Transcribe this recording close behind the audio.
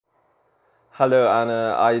Hello,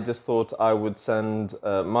 Anna. I just thought I would send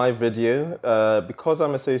my video. Because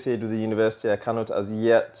I'm associated with the university, I cannot as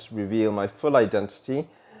yet reveal my full identity.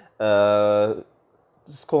 Uh,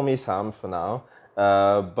 just call me Sam for now.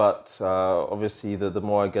 But obviously, the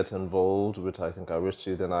more I get involved, which I think I wish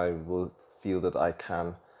to, then I will feel that I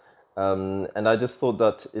can. And I just thought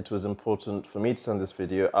that it was important for me to send this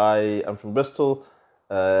video. I am from Bristol,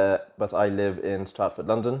 but I live in Stratford,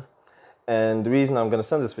 London. And the reason I'm going to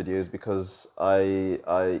send this video is because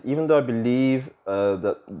even though I believe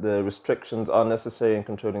that the restrictions are necessary in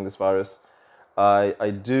controlling this virus,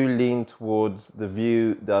 I do lean towards the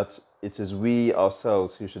view that it is we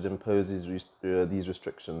ourselves who should impose these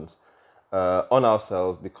restrictions on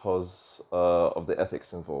ourselves because of the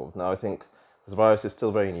ethics involved. Now, I think this virus is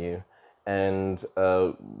still very new, and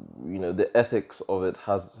the ethics of it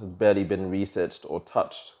has barely been researched or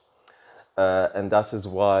touched. And that is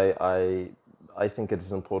why I think it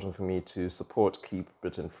is important for me to support Keep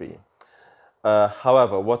Britain Free.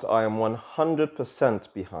 However, what I am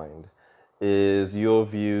 100% behind is your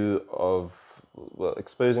view of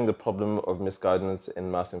exposing the problem of misguidance in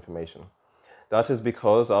mass information. That is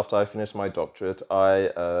because after I finished my doctorate,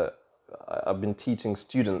 I've been teaching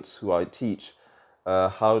students who I teach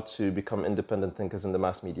how to become independent thinkers in the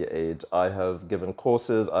mass media age. I have given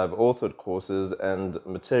courses, I've authored courses and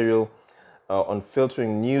material on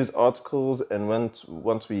filtering news articles, and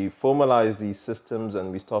once we formalized these systems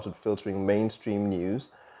and we started filtering mainstream news,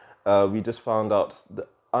 we just found out the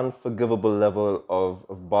unforgivable level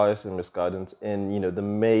of bias and misguidance in the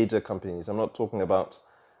major companies. I'm not talking about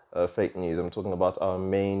fake news, I'm talking about our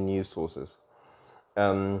main news sources.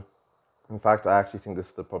 In fact, I actually think this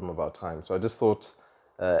is the problem of our time. So I just thought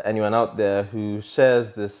anyone out there who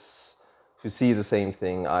shares this, who sees the same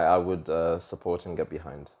thing, I would support and get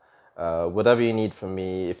behind. Whatever you need from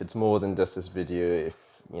me, if it's more than just this video, if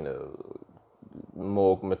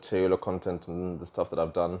more material or content and the stuff that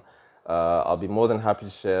I've done, I'll be more than happy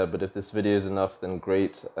to share. But if this video is enough, then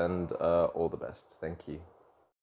great, and all the best. Thank you.